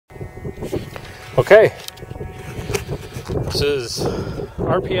Okay, this is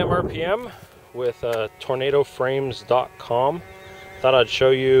RPM with tornadoframes.com. Thought I'd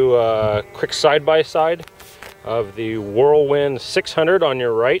show you a quick side-by-side of the WhirlWind 600 on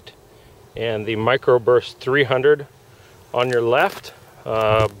your right and the Microburst 300 on your left.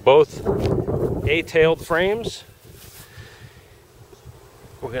 Both A-tailed frames.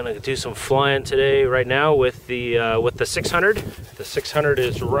 We're gonna do some flying today right now with the 600. The 600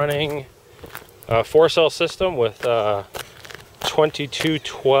 is running a 4-cell system with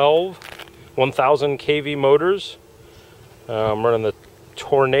 2212 1000 kV motors. I'm running the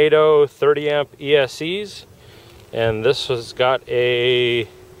Tornado 30 amp ESCs, and this has got a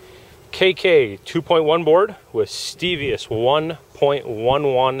KK2.1 board with Steveis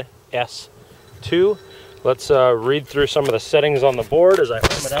 1.11S2. Let's read through some of the settings on the board as I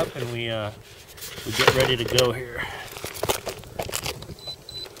arm it up and we get ready to go here.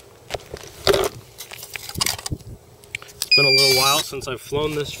 It's been a little while since I've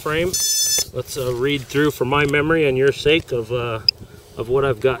flown this frame. Let's read through for my memory and your sake of what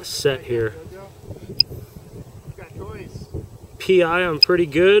I've got set here. PI, I'm pretty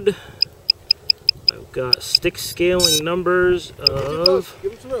good. I've got stick scaling numbers of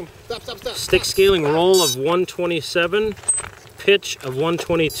stick scaling roll of 127, pitch of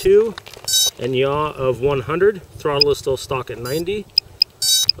 122, and yaw of 100. Throttle is still stock at 90.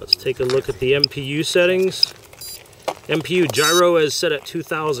 Let's take a look at the MPU settings. MPU gyro is set at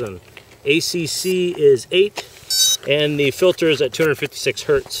 2000. ACC is 8, and the filter is at 256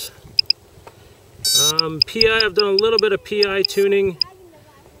 Hertz. PI, I've done a little bit of PI tuning.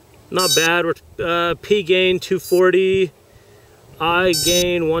 Not bad. P gain 240, I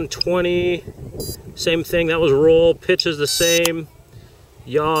gain 120. Same thing, that was roll. Pitch is the same.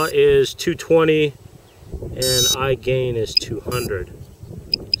 Yaw is 220, and I gain is 200.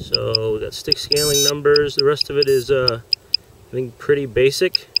 So we got stick scaling numbers. The rest of it is, I think, pretty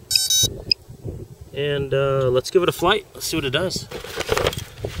basic. And let's give it a flight. Let's see what it does.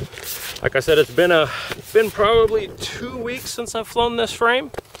 Like I said, it's been probably 2 weeks since I've flown this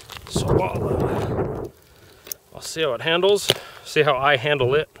frame. So I'll see how it handles, see how I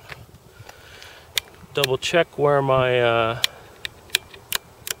handle it. Double check where my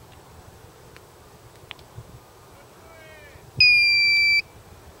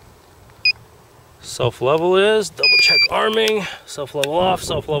self-level is. Double check arming, self-level off,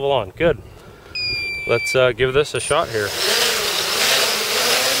 self-level on. Good. Let's give this a shot here.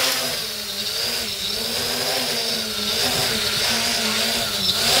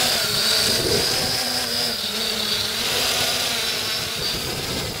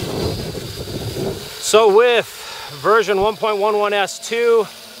 So with version 1.11S2,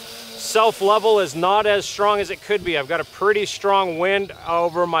 self-level is not as strong as it could be. I've got a pretty strong wind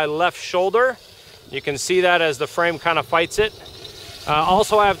over my left shoulder. You can see that as the frame kind of fights it.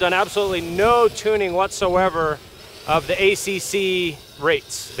 Also, I've done absolutely no tuning whatsoever of the ACC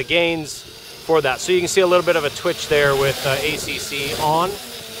rates, the gains for that. So you can see a little bit of a twitch there with ACC on.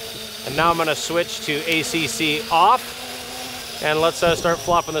 And now I'm going to switch to ACC off. And let's start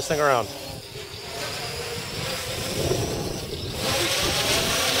flopping this thing around.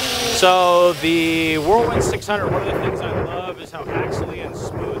 So the WhirlWind 600, one of the things I love is how axially and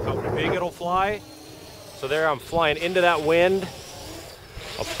smooth, how big it'll fly. So there I'm flying into that wind.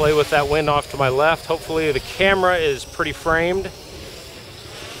 I'll play with that wind off to my left. Hopefully the camera is pretty framed.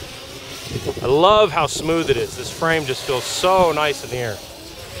 I love how smooth it is. This frame just feels so nice in the air.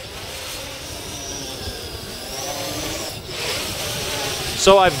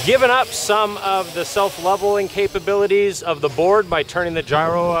 So I've given up some of the self-leveling capabilities of the board by turning the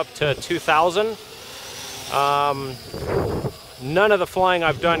gyro up to 2000. None of the flying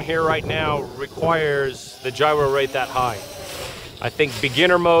I've done here right now requires the gyro rate that high. I think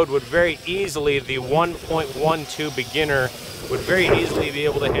beginner mode would very easily, the 1.12 beginner would very easily be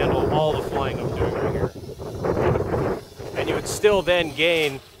able to handle all the flying I'm doing right here. And you would still then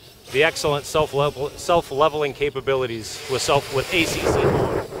gain the excellent self-leveling capabilities with ACC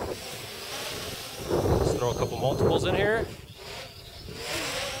on. Let's throw a couple multiples in here.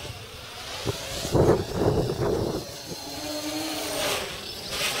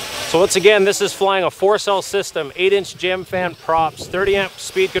 So once again, this is flying a 4-cell system, 8-inch jam fan props, 30 amp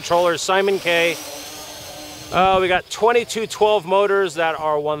speed controllers, Simon K. We got 2212 motors that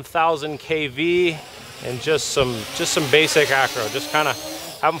are 1000 kV, and just some basic ACRO. Just kind of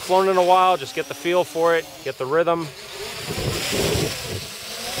haven't flown in a while, just get the feel for it, get the rhythm.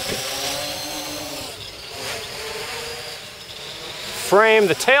 Frame,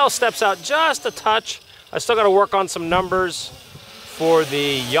 the tail steps out just a touch. I still got to work on some numbers for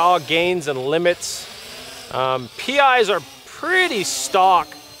the yaw gains and limits. PIs are pretty stock,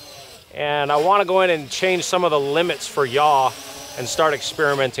 and I want to go in and change some of the limits for yaw and start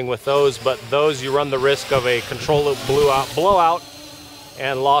experimenting with those, but those you run the risk of a control loop blowout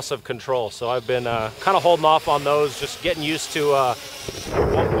and loss of control. So I've been kind of holding off on those, just getting used to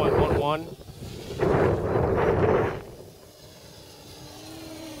 1.11.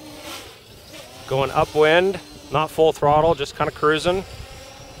 Going upwind, not full throttle, just kind of cruising.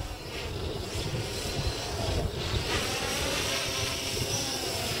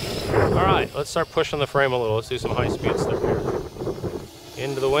 All right, let's start pushing the frame a little. Let's do some high speed stuff here.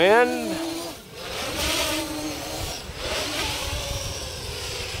 Into the wind.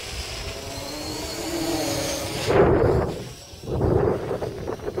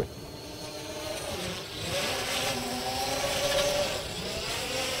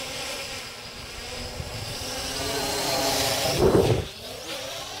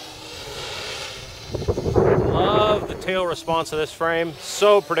 Love the tail response of this frame,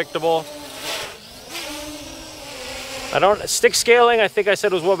 so predictable. Stick scaling, I think I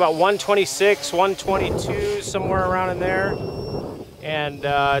said was what, about 126, 122, somewhere around in there. And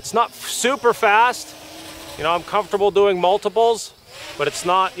it's not super fast. You know, I'm comfortable doing multiples, but it's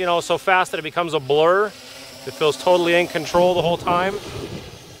not, you know, so fast that it becomes a blur. It feels totally in control the whole time.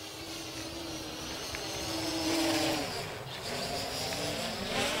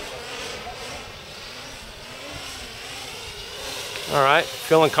 All right,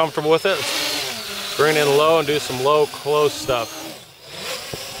 feeling comfortable with it. Let's bring it in low and do some low, close stuff.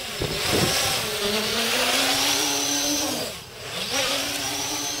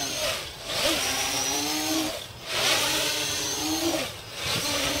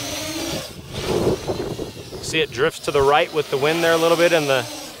 See, it drifts to the right with the wind there a little bit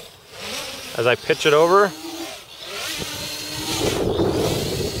as I pitch it over.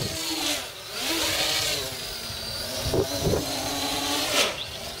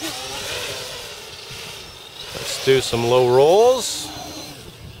 Do some low rolls.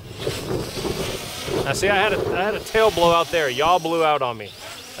 Now see, I had a tail blow out there. Yaw blew out on me.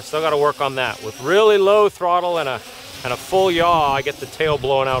 I still got to work on that. With really low throttle and a full yaw, I get the tail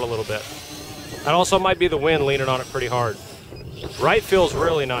blowing out a little bit. That also might be the wind leaning on it pretty hard. Right feels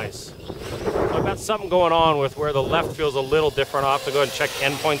really nice. I've got something going on with where the left feels a little different. I'll have to go and check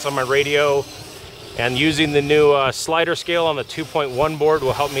endpoints on my radio. And using the new slider scale on the 2.1 board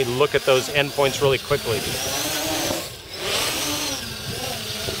will help me look at those endpoints really quickly.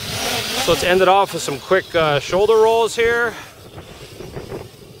 So let's end it off with some quick shoulder rolls here.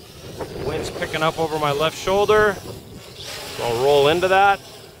 Wind's picking up over my left shoulder. So I'll roll into that.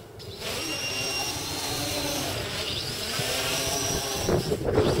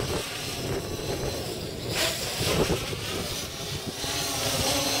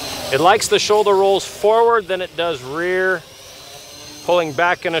 It likes the shoulder rolls forward than it does rear. Pulling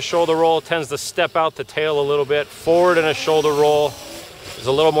back in a shoulder roll tends to step out the tail a little bit. Forward in a shoulder roll is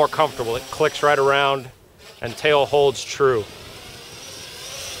a little more comfortable. It clicks right around and tail holds true.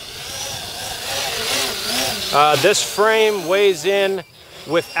 This frame weighs in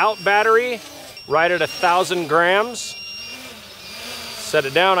without battery right at 1,000 grams. Set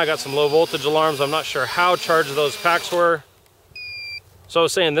it down. I got some low voltage alarms. I'm not sure how charged those packs were. So I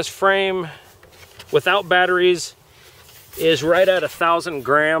was saying this frame without batteries is right at 1,000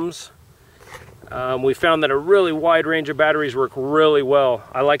 grams. We found that a really wide range of batteries work really well.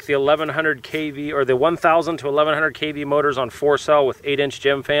 I like the 1100 kV or the 1000 to 1100 kV motors on 4-cell with 8-inch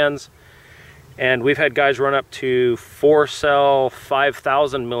gem fans. And we've had guys run up to 4-cell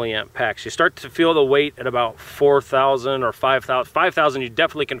 5,000 milliamp packs. You start to feel the weight at about 4,000 or 5,000. 5,000, you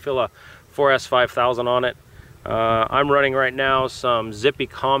definitely can feel a 4S 5000 on it. I'm running right now some Zippy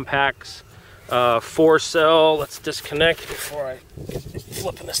Compacts 4-cell. Let's disconnect before I get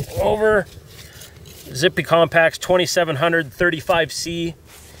flipping this thing over. Zippy Compacts 2700 35C.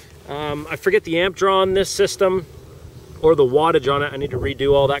 I forget the amp draw on this system or the wattage on it. I need to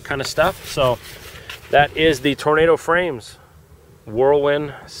redo all that kind of stuff. So that is the Tornado Frames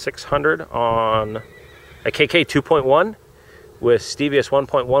WhirlWind 600 on a KK2.1 with Steveis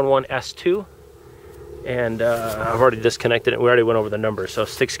 1.11S2. And I've already disconnected it. We already went over the numbers. So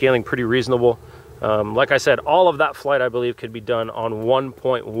stick scaling pretty reasonable. Like I said, all of that flight I believe could be done on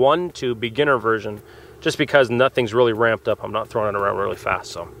 1.12 beginner version, just because nothing's really ramped up. I'm not throwing it around really fast.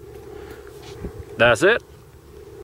 So that's it.